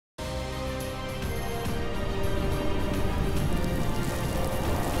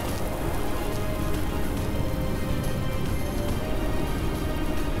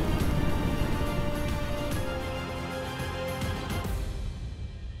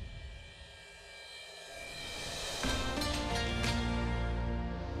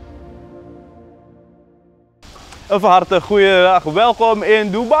Een van harte goeiedag, welkom in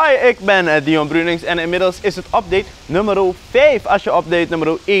Dubai. Ik ben Dion Brunings en inmiddels is het update nummer 5. Als je update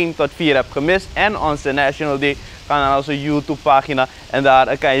nummer 1 tot 4 hebt gemist en onze National Day, ga naar onze YouTube pagina en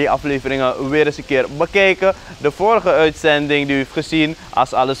daar kan je die afleveringen weer eens een keer bekijken. De vorige uitzending die u heeft gezien,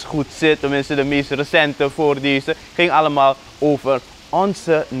 als alles goed zit, tenminste de meest recente voor deze, ging allemaal over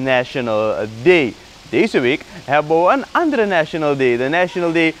onze National Day. Deze week hebben we een andere National Day, de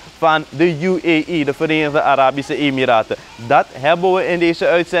National Day van de UAE, de Verenigde Arabische Emiraten. Dat hebben we in deze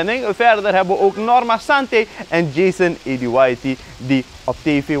uitzending. Verder hebben we ook Norma Sante en Jason Ediwaiti die op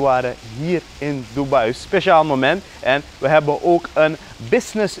tv waren hier in Dubai. Speciaal moment. En we hebben ook een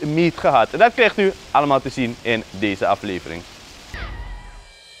business meet gehad. Dat krijgt u allemaal te zien in deze aflevering.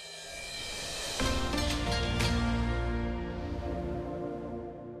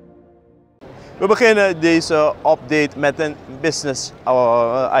 We beginnen deze update met een business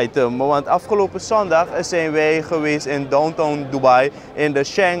item, want afgelopen zondag zijn wij geweest in downtown Dubai in de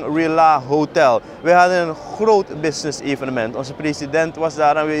Shangri-La Hotel. We hadden een groot business evenement. Onze president was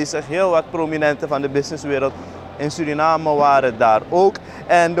daar aanwezig, heel wat prominenten van de businesswereld in Suriname waren daar ook.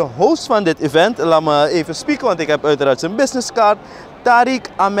 En de host van dit event, laat me even spieken, want ik heb uiteraard zijn businesscard.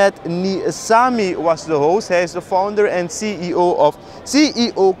 Tariq Ahmed Nizami was de host. Hij is de founder en CEO of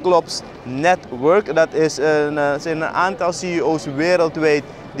CEO Clubs Network. Dat zijn een aantal CEO's wereldwijd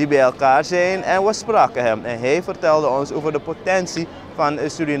die bij elkaar zijn. En we spraken hem en hij vertelde ons over de potentie van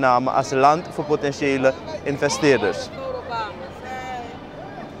Suriname als land voor potentiële investeerders.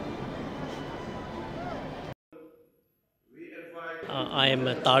 I am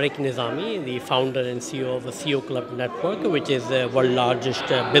Tariq Nizami, the founder and CEO of the CEO Club Network, which is the world's largest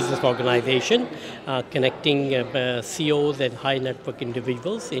business organization connecting CEOs and high network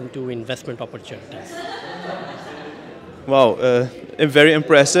individuals into investment opportunities. Wow, very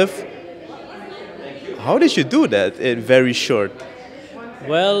impressive. How did you do that in very short?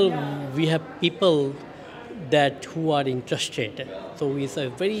 Well, we have people who are interested. So it's a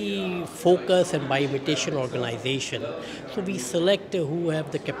very focused and by invitation organization. So we select who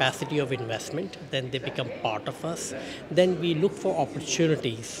have the capacity of investment, then they become part of us. Then we look for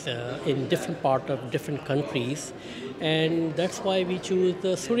opportunities in different parts of different countries. And that's why we choose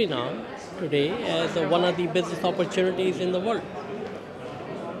Suriname today as one of the business opportunities in the world.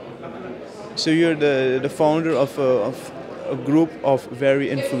 So you're the founder of a group of very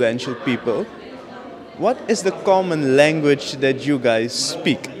influential people. What is the common language that you guys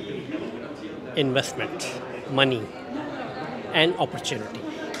speak? Investment, money, and opportunity.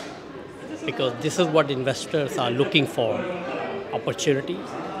 Because this is what investors are looking for. Opportunity,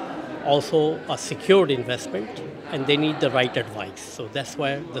 also a secured investment, and they need the right advice. So that's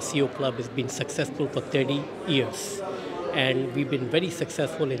why the CEO Club has been successful for 30 years. And we've been very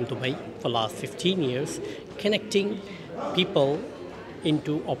successful in Dubai for the last 15 years, connecting people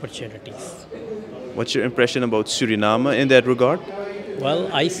into opportunities. What's your impression about Suriname in that regard? Well,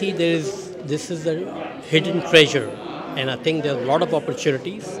 I see this is a hidden treasure, and I think there's a lot of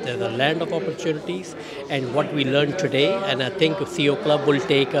opportunities. There's a land of opportunities, and what we learned today, and I think CEO Club will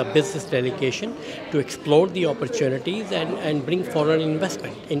take a business delegation to explore the opportunities and bring foreign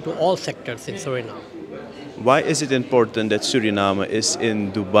investment into all sectors in Suriname. Why is it important that Suriname is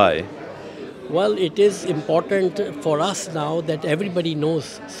in Dubai? Well, it is important for us now that everybody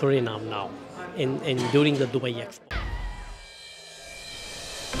knows Suriname now. During the Dubai Expo.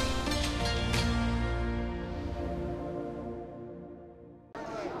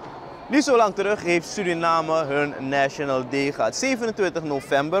 Niet zo lang terug heeft Suriname hun National Day gehad. 27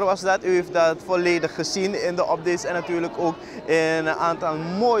 november was dat. U heeft dat volledig gezien in de updates en natuurlijk ook in een aantal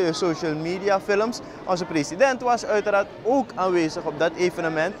mooie social media films. Onze president was uiteraard ook aanwezig op dat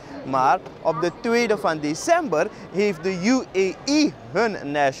evenement. Maar op de 2e van december heeft de UAE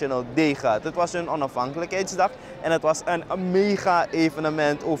hun National Day gehad. Het was hun onafhankelijkheidsdag en het was een mega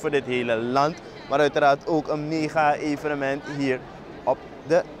evenement over dit hele land. Maar uiteraard ook een mega evenement hier op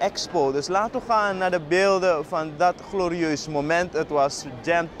de expo. Dus laten we gaan naar de beelden van dat glorieus moment. Het was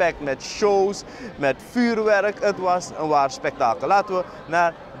jam-packed met shows, met vuurwerk. Het was een waar spektakel. Laten we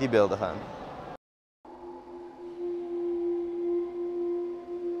naar die beelden gaan.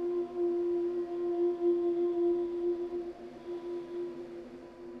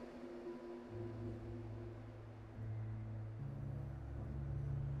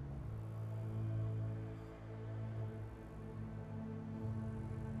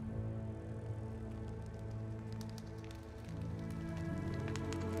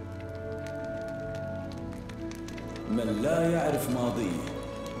 من لا يعرف ماضيه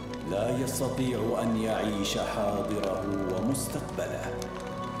لا يستطيع أن يعيش حاضره ومستقبله.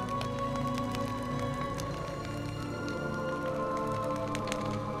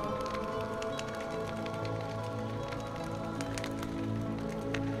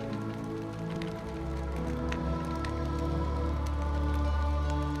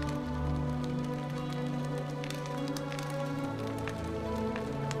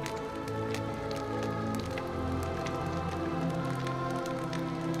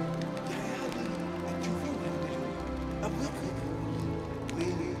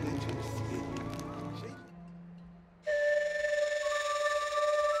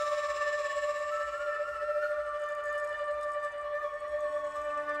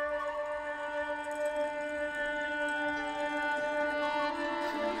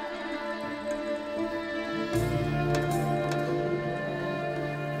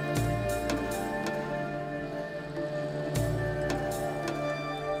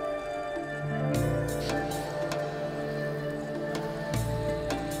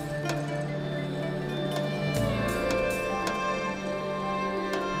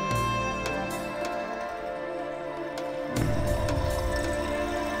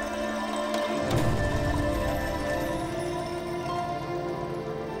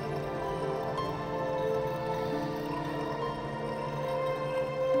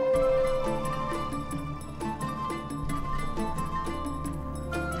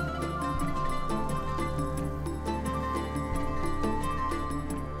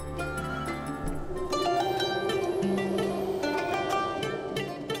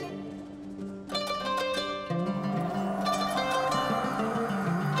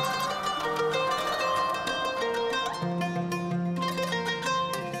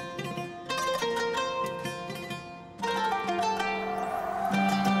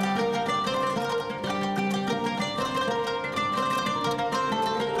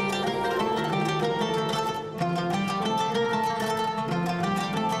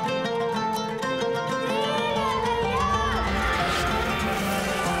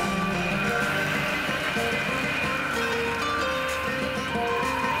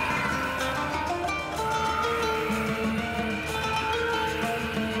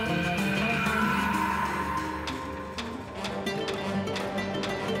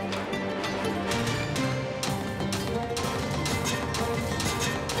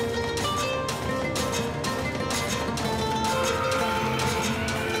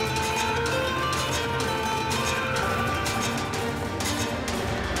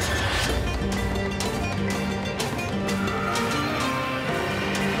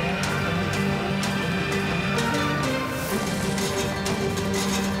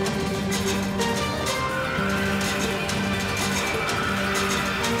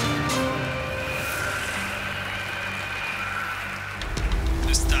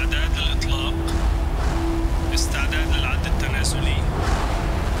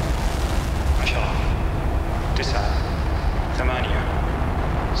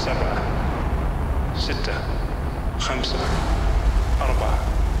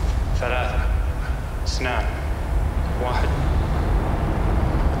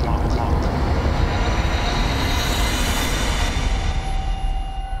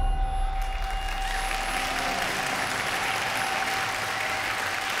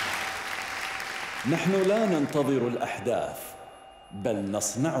 نحن لا ننتظر الأحداث بل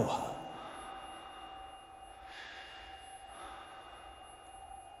نصنعها.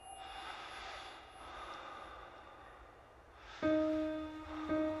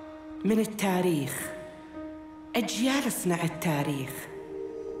 من التاريخ أجيال تصنع التاريخ،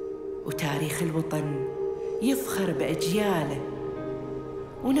 وتاريخ الوطن يفخر بأجياله،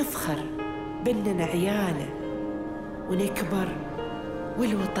 ونفخر بأننا عياله، ونكبر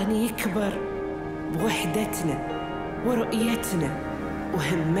والوطن يكبر بوحدتنا ورؤيتنا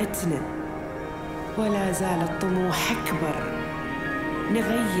وهمتنا. ولا زال الطموح أكبر،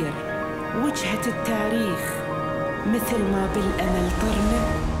 نغير وجهة التاريخ مثل ما بالأمل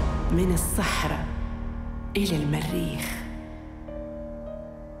طرنا من الصحراء إلى المريخ.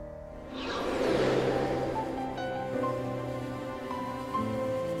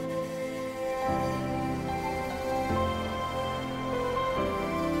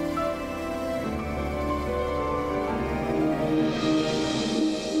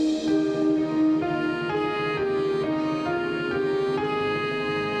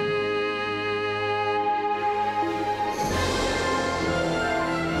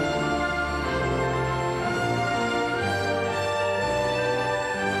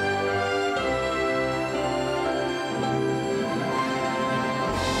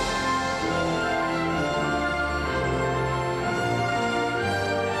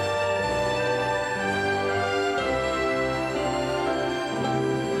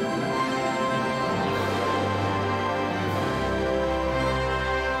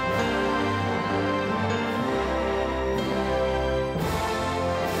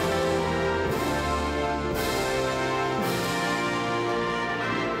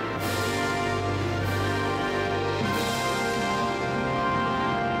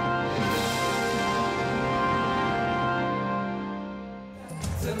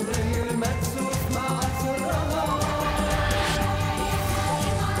 سر المكسوف مع سرها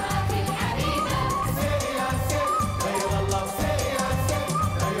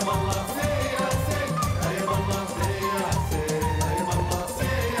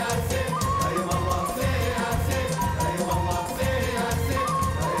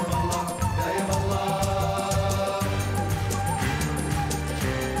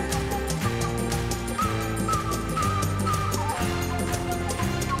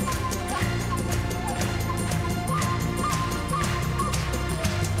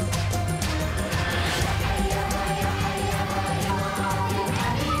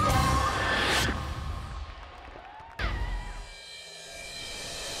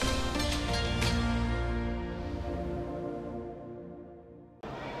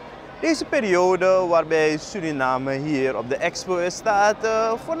Deze periode waarbij Suriname hier op de expo is, staat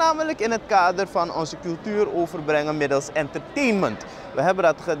voornamelijk in het kader van onze cultuur overbrengen middels entertainment. We hebben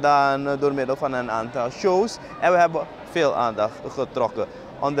dat gedaan door middel van een aantal shows en we hebben veel aandacht getrokken.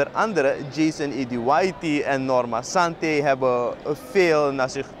 Onder andere Jason Ediwaiti en Norma Sante hebben veel naar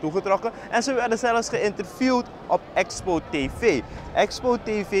zich toegetrokken en ze werden zelfs geïnterviewd op Expo TV. Expo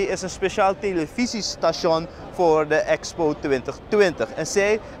TV is een speciaal televisiestation voor de Expo 2020 en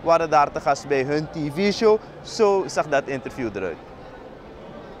zij waren daar te gast bij hun TV-show. Zo zag dat interview eruit.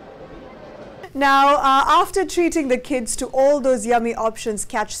 Now, after treating the kids to all those yummy options,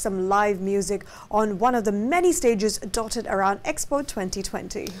 catch some live music on one of the many stages dotted around Expo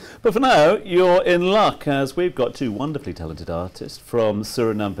 2020. But for now, you're in luck, as we've got two wonderfully talented artists from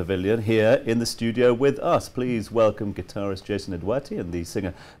Suriname Pavilion here in the studio with us. Please welcome guitarist Jason Edwati and the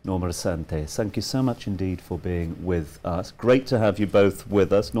singer Norma Asante. Thank you so much indeed for being with us. Great to have you both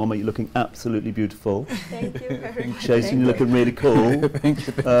with us. Norma, you're looking absolutely beautiful. Thank you very much. Jason, you're looking really cool. Thank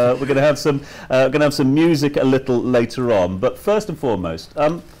you. We're going to have some music a little later on, but first and foremost,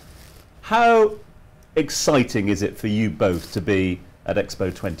 how exciting is it for you both to be at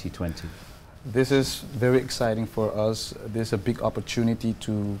Expo 2020? This is very exciting for us. This is a big opportunity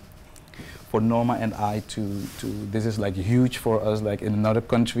for Norma and I this is like huge for us, like in another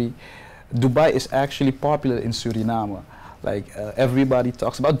country. Dubai is actually popular in Suriname. Like everybody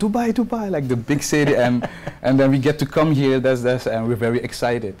talks about Dubai, Dubai, like the big city, and then we get to come here. And we're very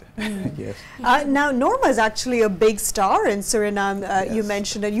excited. Yes. Now, Norma is actually a big star in Suriname. Yes. You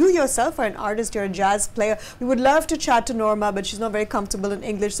mentioned, and you yourself are an artist. You're a jazz player. We would love to chat to Norma, but she's not very comfortable in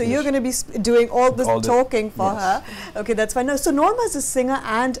English. So you're going to be doing all the talking for her. Okay, that's fine. No, so Norma is a singer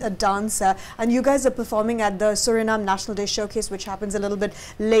and a dancer, and you guys are performing at the Suriname National Day Showcase, which happens a little bit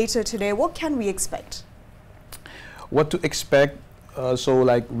later today. What can we expect? What to expect?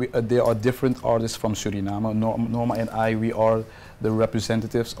 There are different artists from Suriname. Norma and I, we are the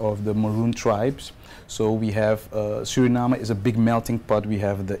representatives of the Maroon tribes. So we have Suriname is a big melting pot. We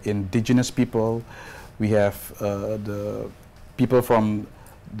have the indigenous people, we have the people from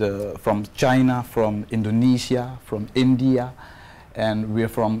China, from Indonesia, from India, and we are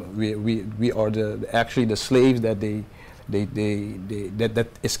actually the slaves that that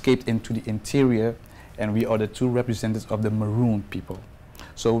escaped into the interior. And we are the two representatives of the Maroon people.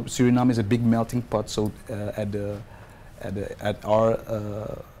 So Suriname is a big melting pot. So at the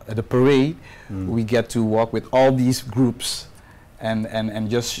parade, we get to walk with all these groups, and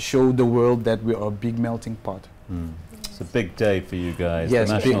just show the world that we are a big melting pot. It's a big day for you guys. Yes,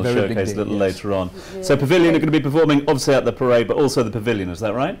 the National Showcase a little later on. Yeah. So Pavilion are going to be performing obviously at the parade, but also the Pavilion, is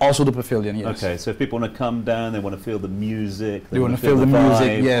that right? Also the Pavilion, yes. Okay, so if people want to come down, they want to feel the music, they want to feel the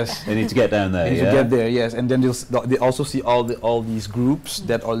music, vibe, yes. They need to get down there, They need yeah? to get there, yes. And then they also see all these groups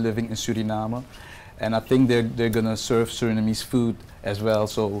that are living in Suriname. And I think they're going to serve Surinamese food as well.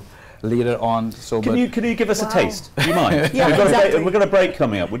 So later on. Can you give us a taste? Do you mind? Yeah, we've got a break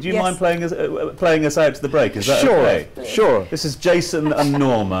coming up. Would you mind playing us out to the break? Is that okay? Sure. This is Jason and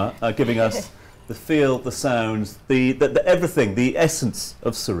Norma giving us the feel, the sounds, the everything, the essence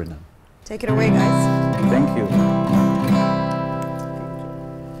of Suriname. Take it away, guys. Thank you.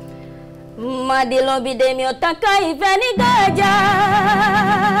 Madilo bidemi otakai veni gaja.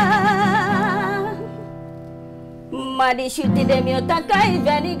 Madi shuti demi otakai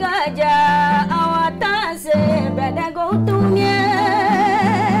veni gaja. Awatase beda go to me.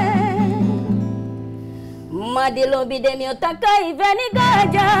 Madilo bidemi otakai veni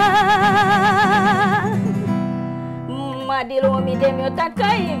gaja. Madilo bidemi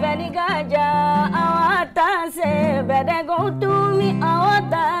otakai veni gaja. Awatase beda go to me.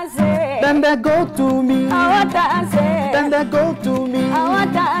 Awatase. Then they go to me. Awatase. Then they go to me.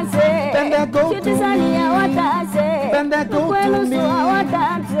 Awatase. Then they go to me. Awatase. Then they go to me.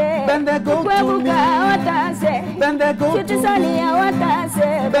 Awatase. Then they go to me. Awatase. Then they go to me.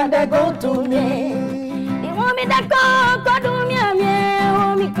 Awatase. Then they go to me. Imomi da ko do mi ame.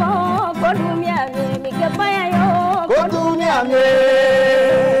 Omi ko do mi ame. Mi ke pa ya yo. Go to me, ame.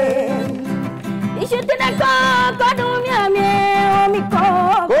 Ishuti da ko do mi ame. Omi ko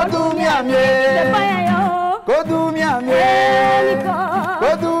do me, ame. Mi ke pa ya yo. Go do me, ame.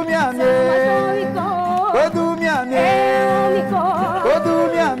 Go do me, ame. Go do me, ame. Go do me,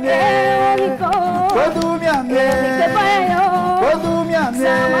 ame. Go do me, ame.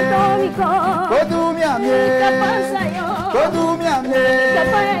 Go do me, ame. Go do me, ame. Go do me, ame.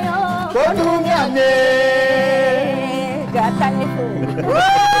 Go do me, ame.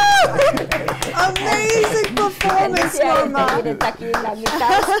 Amazing performance, Norma. Thank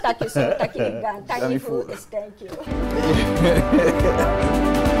you.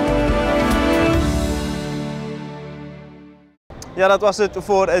 Ja, dat was het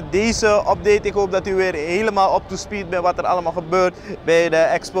voor deze update. Ik hoop dat u weer helemaal up to speed bent wat er allemaal gebeurt bij de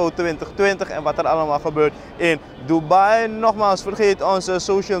Expo 2020 en wat er allemaal gebeurt in Dubai. Nogmaals, vergeet onze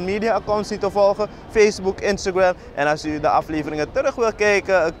social media accounts niet te volgen, Facebook, Instagram. En als u de afleveringen terug wil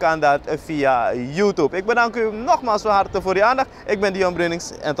kijken, kan dat via YouTube. Ik bedank u nogmaals van harte voor uw aandacht. Ik ben Dion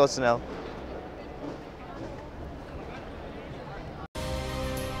Brunings en tot snel.